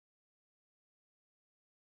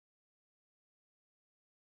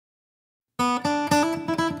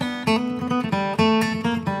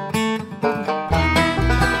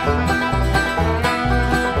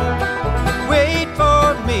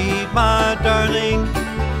darling,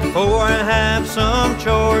 for I have some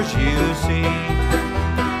chores, you see.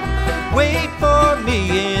 Wait for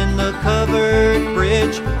me in the covered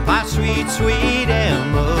bridge, my sweet, sweet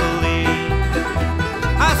Emily.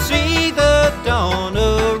 I see the dawn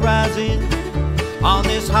arising on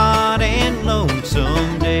this hot and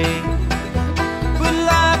lonesome day. But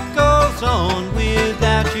life goes on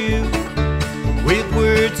without you, with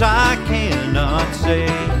words I cannot say.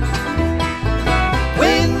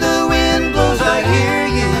 When the wind blows I hear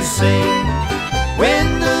you sing,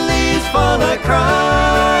 when the leaves fall I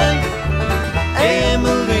cry.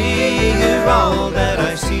 Emily, you're all that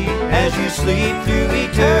I see as you sleep through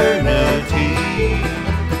eternity.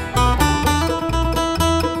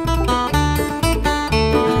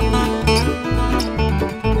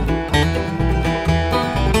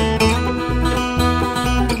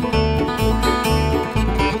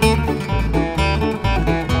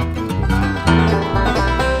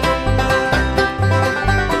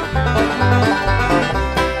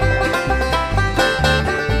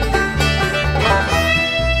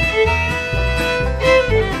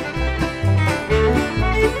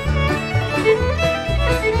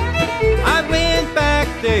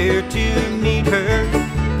 There to meet her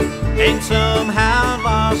and somehow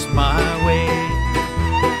lost my way.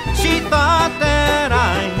 She thought that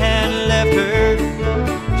I had left her,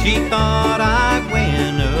 she thought I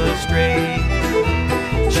went astray.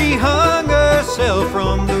 She hung herself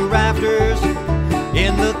from the rafters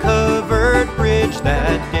in the covered bridge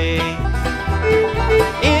that day.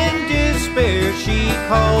 In despair she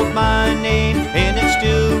called my name and it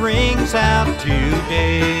still rings out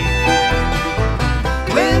today.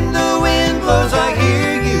 When the wind blows I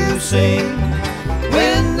hear you sing,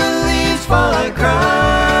 when the leaves fall I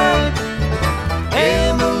cry.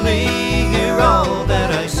 Emily, you're all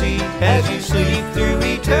that I see as you sleep through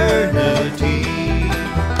eternity.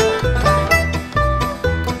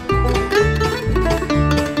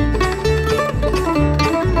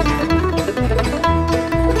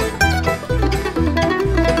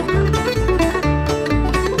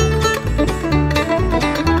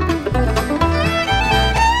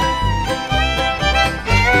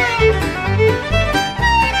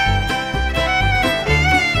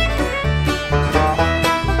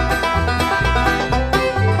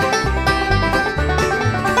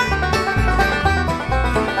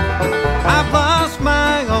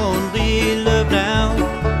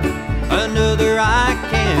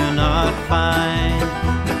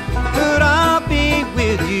 But I'll be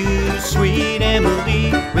with you, sweet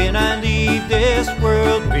Emily, when I leave this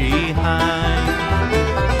world behind.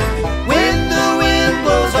 When the wind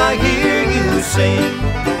blows I hear you sing,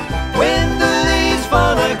 when the leaves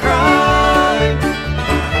fall I cry.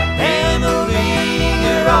 Emily,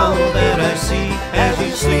 you're all that I see as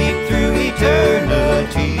you sleep through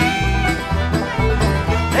eternity.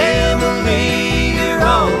 Emily, you're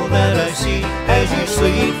all that I see as you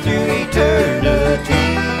sleep through eternity.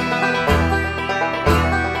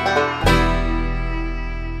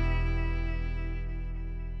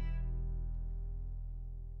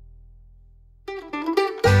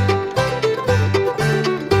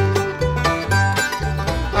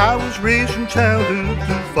 I was raised from childhood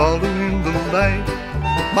to follow in the light.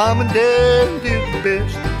 Mom and Dad did their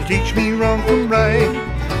best to teach me wrong from right.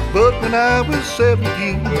 But when I was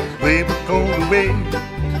 17, they were called away,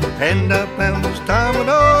 and I found this time when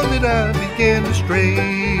all that I began to stray.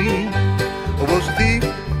 I was a thief,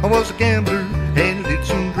 I was a gambler, and I did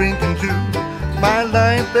some drinking too. My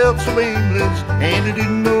life felt so aimless, and I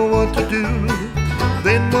didn't know what to do.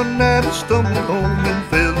 Then one night I stumbled home and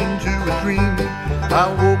fell into a dream. I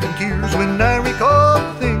woke in tears when I recalled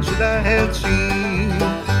the things that I had seen.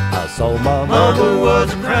 I saw my mother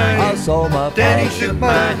was crying, I saw my daddy shook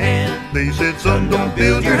my hand. They said, son, don't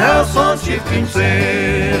build your house on shifting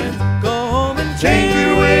sand. Go home and change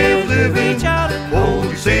your way of living, hold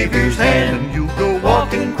your Savior's hand, and you'll go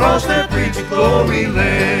walking across that bridge to glory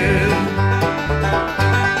land.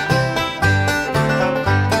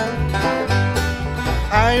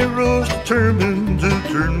 I rose determined to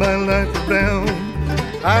turn my life around.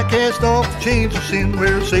 I cast off the chains of sin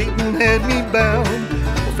where Satan had me bound.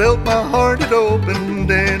 I felt my heart had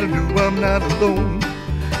opened and I knew I'm not alone.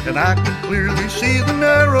 And I can clearly see the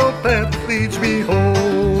narrow path that leads me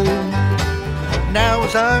home. Now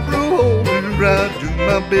as I grow older, I do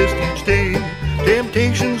my best each day.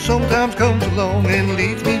 Temptation sometimes comes along and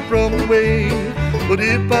leads me from the way. But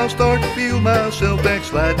if I start to feel myself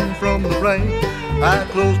backsliding from the right, I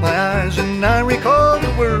close my eyes and I recall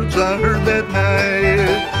the words I heard that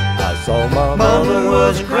night. I saw my mother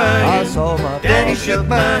was crying, I saw my daddy shook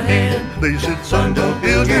my hand. They said, son, don't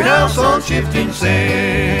build your house on shifting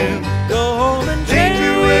sand. Go home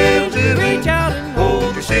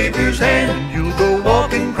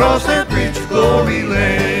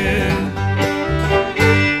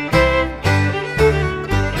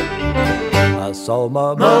saw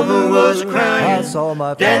my Mother was crying. I saw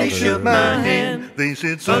my Daddy father. shook my hand. They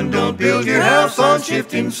said, Son, don't build your house on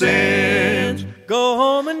shifting sands. Go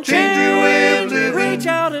home and change your way of living. Reach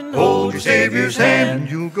out and hold your Savior's hand.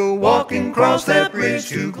 you'll go Walking across that bridge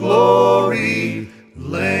to glory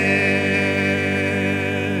land.